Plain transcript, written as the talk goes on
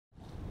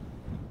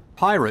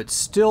Pirates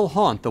still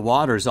haunt the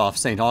waters off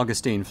St.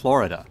 Augustine,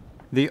 Florida,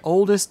 the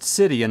oldest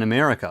city in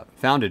America,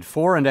 founded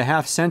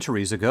 4.5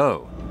 centuries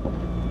ago.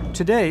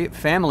 Today,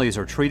 families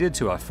are treated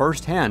to a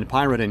first-hand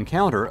pirate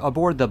encounter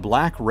aboard the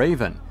Black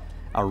Raven,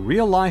 a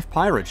real-life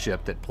pirate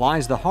ship that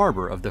plies the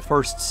harbor of the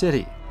first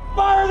city.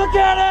 Fire the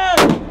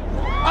cannon!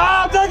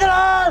 I'm taking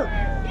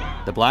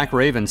her! The Black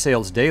Raven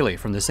sails daily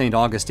from the St.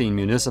 Augustine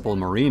Municipal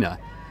Marina.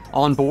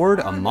 On board,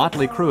 a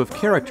motley crew of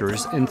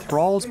characters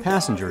enthralls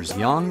passengers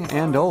young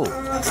and old.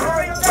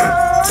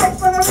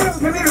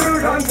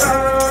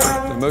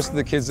 Most of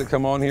the kids that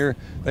come on here,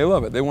 they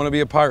love it. They want to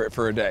be a pirate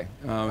for a day.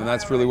 And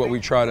that's really what we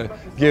try to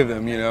give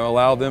them, you know,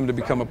 allow them to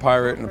become a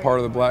pirate and a part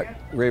of the Black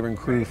Raven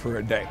crew for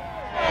a day.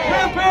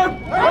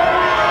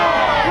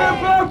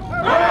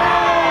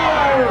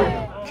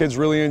 Kids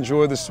really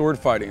enjoy the sword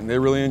fighting. They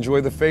really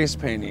enjoy the face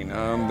painting.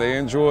 They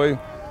enjoy,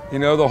 you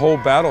know, the whole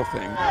battle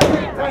thing.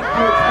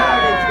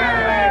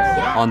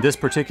 On this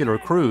particular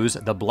cruise,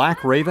 the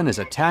Black Raven is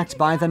attacked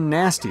by the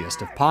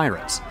nastiest of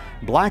pirates,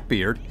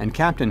 Blackbeard and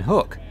Captain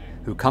Hook,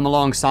 who come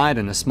alongside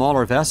in a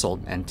smaller vessel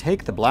and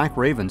take the Black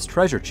Raven's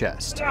treasure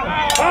chest.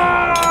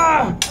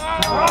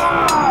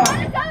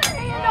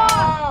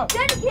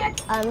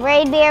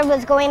 Beard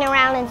was going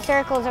around in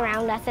circles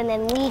around us, and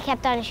then we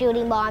kept on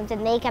shooting bombs,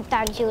 and they kept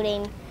on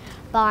shooting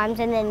bombs,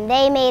 and then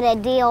they made a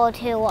deal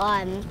to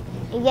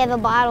give a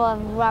bottle of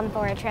rum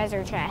for a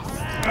treasure chest.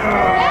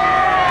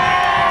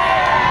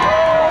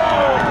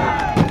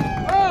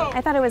 I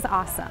thought it was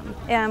awesome.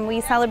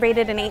 We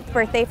celebrated an 8th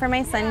birthday for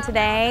my son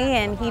today,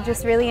 and he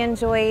just really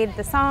enjoyed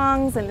the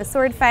songs and the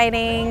sword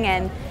fighting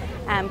and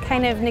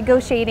kind of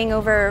negotiating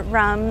over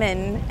rum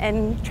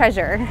and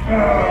treasure.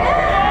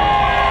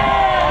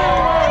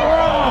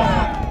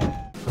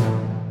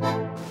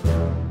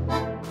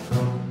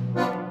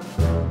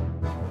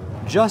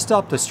 Just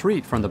up the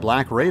street from the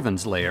Black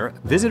Raven's lair,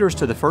 visitors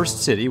to the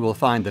first city will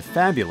find the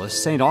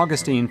fabulous St.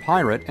 Augustine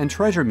Pirate and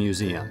Treasure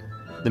Museum.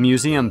 The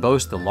museum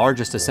boasts the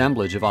largest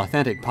assemblage of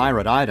authentic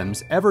pirate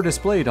items ever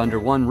displayed under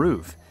one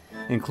roof,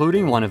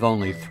 including one of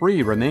only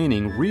 3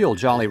 remaining real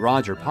Jolly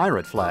Roger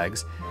pirate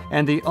flags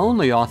and the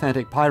only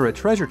authentic pirate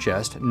treasure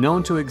chest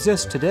known to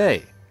exist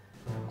today.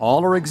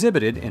 All are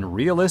exhibited in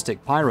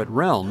realistic pirate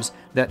realms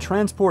that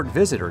transport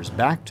visitors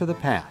back to the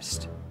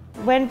past.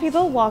 When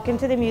people walk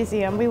into the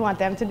museum, we want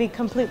them to be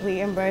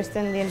completely immersed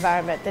in the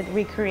environment that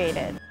we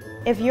created.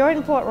 If you're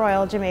in Port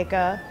Royal,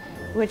 Jamaica,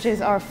 which is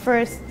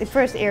the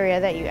first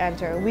area that you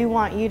enter, we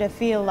want you to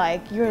feel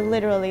like you're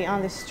literally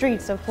on the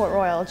streets of Port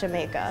Royal,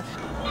 Jamaica.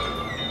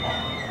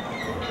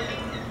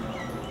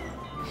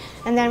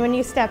 And then when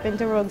you step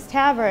into Rogue's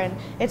Tavern,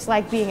 it's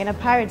like being in a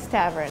pirate's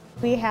tavern.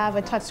 We have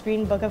a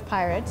touchscreen book of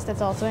pirates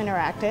that's also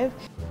interactive.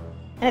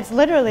 And it's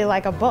literally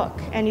like a book,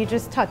 and you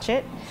just touch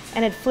it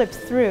and it flips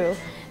through.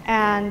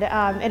 And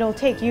it'll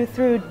take you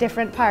through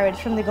different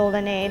pirates from the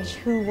Golden Age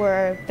who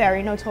were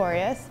very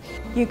notorious.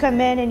 You come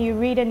in and you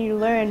read and you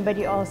learn, but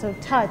you also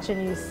touch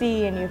and you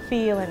see and you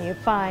feel and you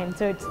find.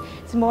 So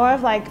it's more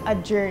of like a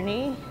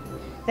journey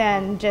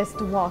than just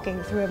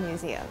walking through a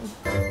museum.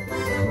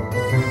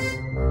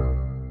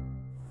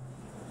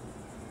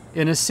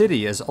 In a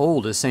city as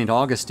old as St.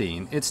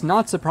 Augustine, it's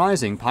not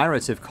surprising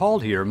pirates have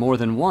called here more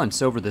than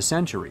once over the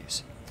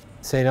centuries.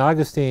 St.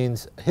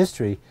 Augustine's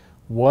history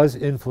was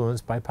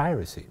influenced by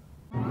piracy.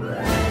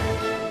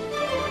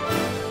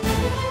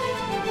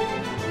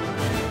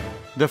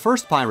 The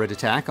first pirate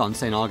attack on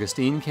St.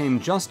 Augustine came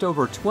just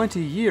over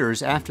 20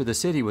 years after the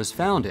city was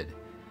founded.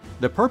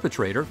 The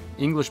perpetrator,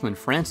 Englishman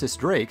Francis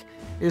Drake,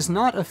 is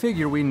not a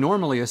figure we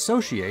normally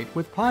associate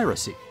with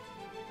piracy.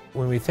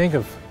 When we think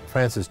of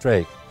Francis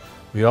Drake,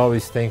 we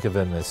always think of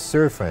him as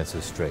Sir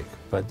Francis Drake,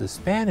 but the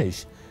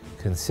Spanish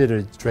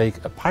considered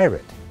Drake a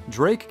pirate.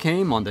 Drake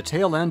came on the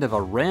tail end of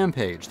a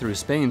rampage through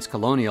Spain's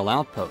colonial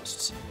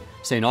outposts.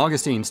 St.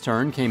 Augustine's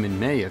turn came in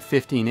May of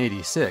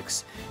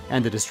 1586,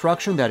 and the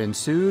destruction that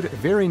ensued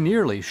very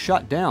nearly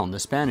shut down the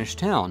Spanish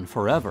town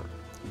forever.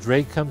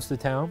 Drake comes to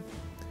town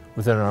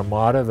with an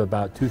armada of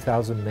about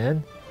 2,000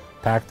 men,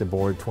 packed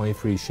aboard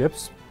 23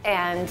 ships.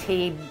 And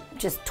he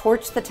just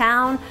torched the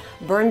town,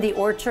 burned the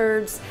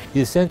orchards.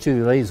 He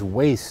essentially lays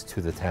waste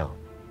to the town.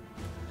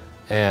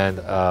 And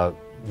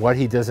what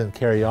he doesn't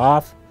carry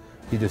off,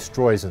 he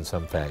destroys in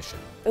some fashion.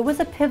 It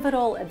was a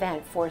pivotal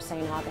event for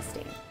St.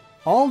 Augustine.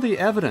 All the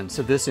evidence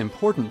of this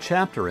important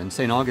chapter in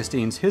St.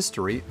 Augustine's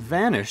history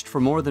vanished for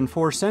more than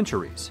 4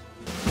 centuries.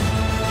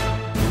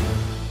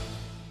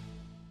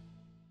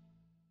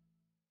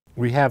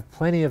 We have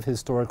plenty of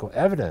historical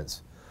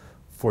evidence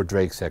for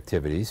Drake's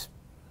activities.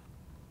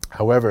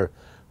 However,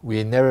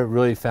 we never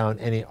really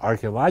found any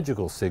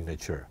archaeological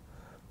signature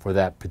for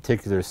that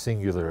particular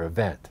singular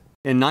event.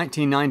 In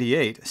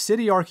 1998,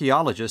 city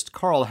archaeologist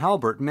Carl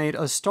Halbert made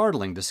a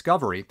startling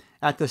discovery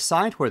at the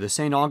site where the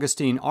St.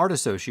 Augustine Art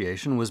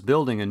Association was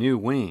building a new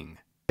wing.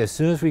 As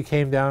soon as we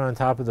came down on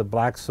top of the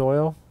black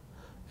soil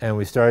and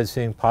we started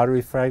seeing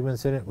pottery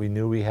fragments in it, we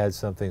knew we had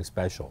something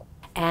special.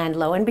 And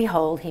lo and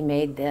behold, he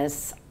made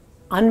this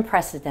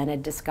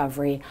unprecedented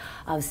discovery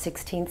of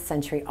 16th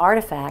century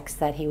artifacts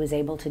that he was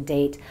able to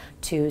date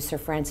to Sir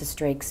Francis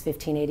Drake's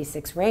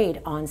 1586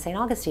 raid on St.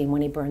 Augustine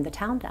when he burned the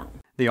town down.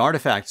 The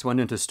artifacts went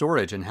into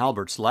storage in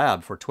Halbert's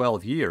lab for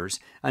 12 years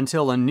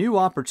until a new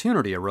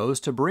opportunity arose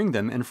to bring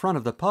them in front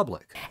of the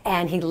public.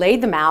 And he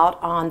laid them out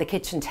on the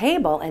kitchen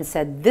table and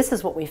said, "This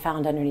is what we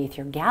found underneath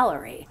your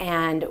gallery."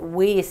 And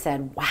we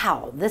said,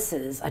 "Wow, this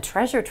is a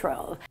treasure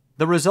trove."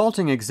 The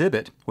resulting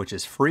exhibit, which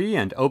is free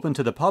and open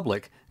to the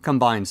public,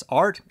 combines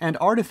art and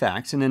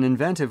artifacts in an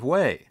inventive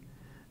way.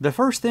 The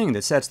first thing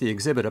that sets the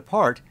exhibit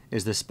apart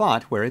is the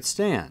spot where it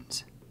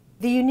stands.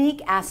 The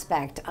unique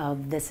aspect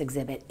of this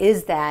exhibit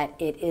is that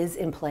it is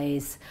in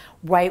place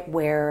right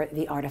where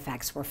the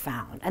artifacts were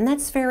found, and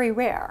that's very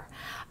rare.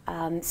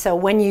 So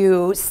when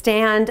you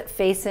stand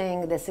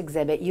facing this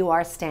exhibit, you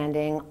are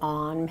standing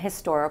on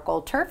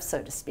historical turf,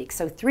 so to speak.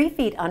 So 3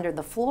 feet under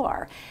the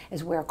floor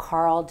is where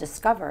Carl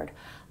discovered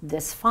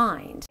this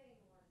find.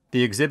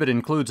 The exhibit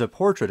includes a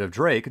portrait of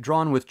Drake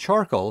drawn with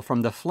charcoal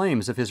from the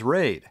flames of his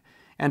raid,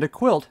 and a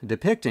quilt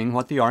depicting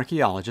what the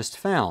archaeologist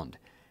found.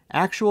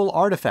 Actual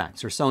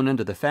artifacts are sewn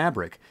into the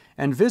fabric,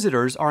 and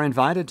visitors are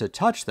invited to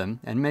touch them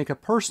and make a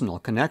personal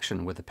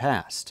connection with the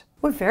past.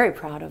 We're very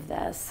proud of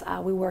this.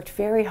 We worked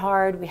very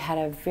hard. We had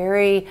a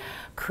very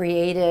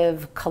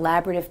creative,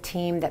 collaborative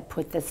team that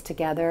put this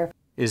together.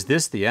 Is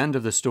this the end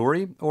of the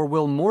story, or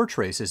will more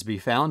traces be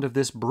found of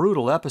this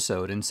brutal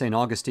episode in St.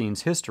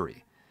 Augustine's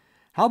history?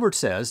 Halbert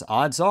says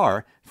odds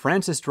are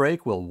Francis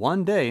Drake will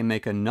one day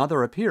make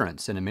another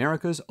appearance in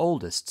America's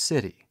oldest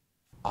city.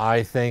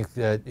 I think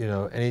that,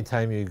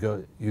 anytime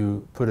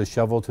you put a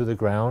shovel to the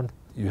ground,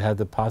 you have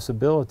the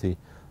possibility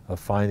of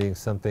finding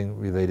something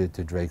related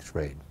to Drake's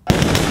raid.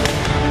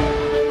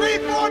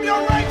 Reform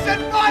your ranks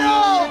and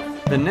file!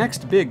 The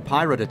next big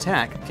pirate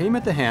attack came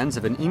at the hands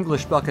of an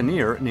English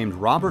buccaneer named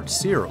Robert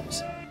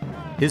Searles.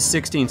 His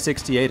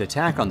 1668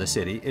 attack on the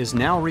city is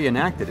now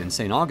reenacted in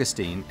St.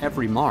 Augustine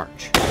every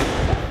March.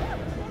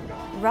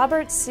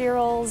 Robert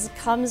Searles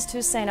comes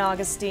to St.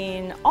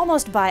 Augustine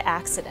almost by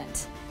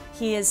accident.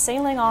 He is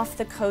sailing off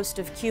the coast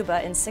of Cuba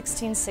in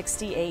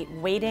 1668,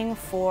 waiting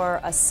for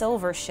a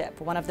silver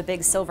ship, one of the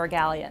big silver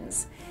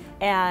galleons,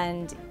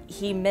 and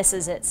he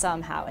misses it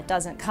somehow. It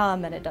doesn't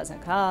come and it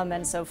doesn't come,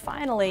 and so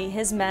finally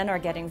his men are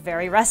getting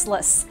very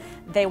restless.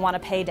 They want a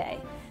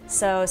payday.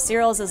 So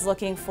Searles is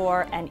looking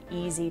for an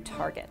easy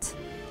target.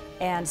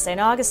 And St.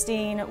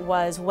 Augustine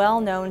was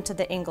well known to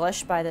the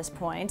English by this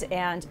point,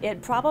 and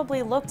it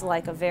probably looked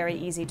like a very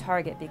easy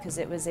target because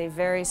it was a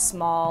very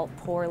small,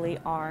 poorly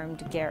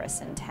armed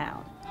garrison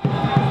town.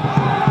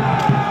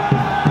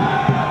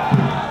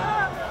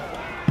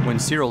 When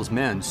Searles'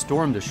 men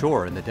stormed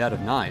ashore in the dead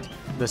of night,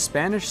 the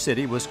Spanish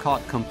city was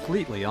caught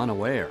completely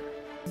unaware.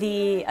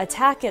 The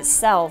attack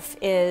itself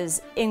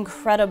is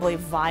incredibly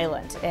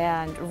violent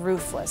and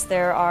ruthless.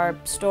 There are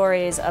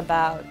stories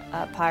about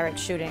pirates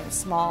shooting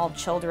small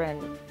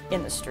children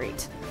in the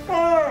street.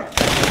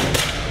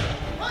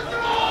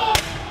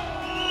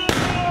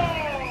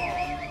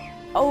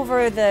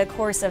 Over the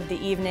course of the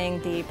evening,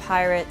 the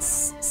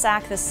pirates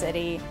sack the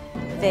city.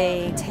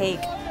 They take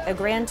a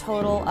grand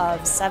total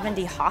of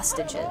 70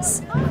 hostages.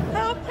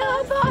 Help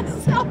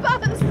us! Help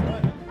us!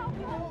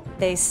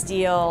 They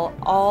steal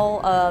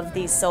all of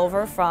the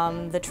silver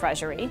from the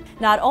treasury.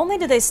 Not only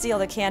do they steal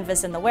the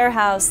canvas in the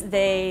warehouse,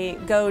 they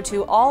go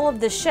to all of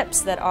the ships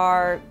that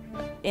are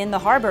in the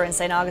harbor in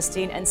St.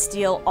 Augustine and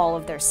steal all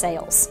of their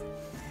sails.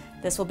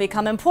 This will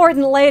become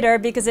important later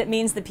because it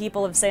means the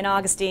people of St.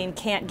 Augustine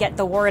can't get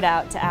the word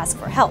out to ask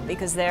for help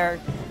because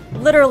they're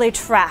literally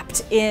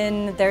trapped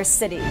in their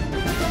city.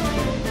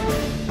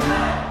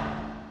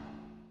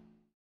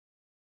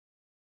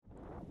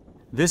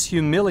 This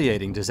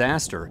humiliating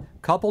disaster,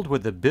 coupled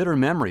with the bitter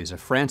memories of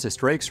Francis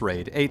Drake's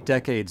raid 8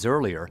 decades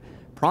earlier,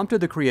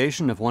 prompted the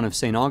creation of one of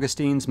St.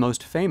 Augustine's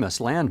most famous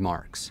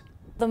landmarks.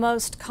 The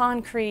most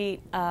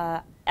concrete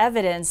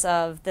evidence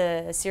of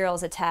the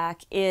Searles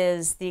attack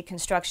is the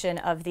construction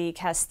of the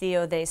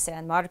Castillo de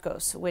San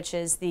Marcos, which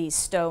is the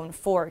stone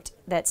fort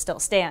that still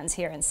stands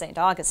here in St.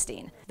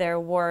 Augustine. There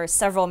were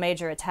several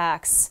major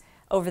attacks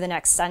over the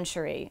next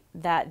century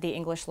that the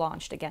English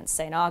launched against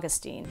St.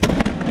 Augustine.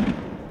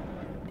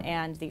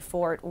 And the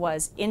fort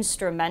was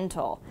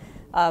instrumental,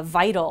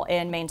 vital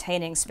in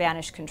maintaining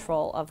Spanish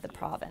control of the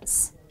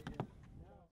province.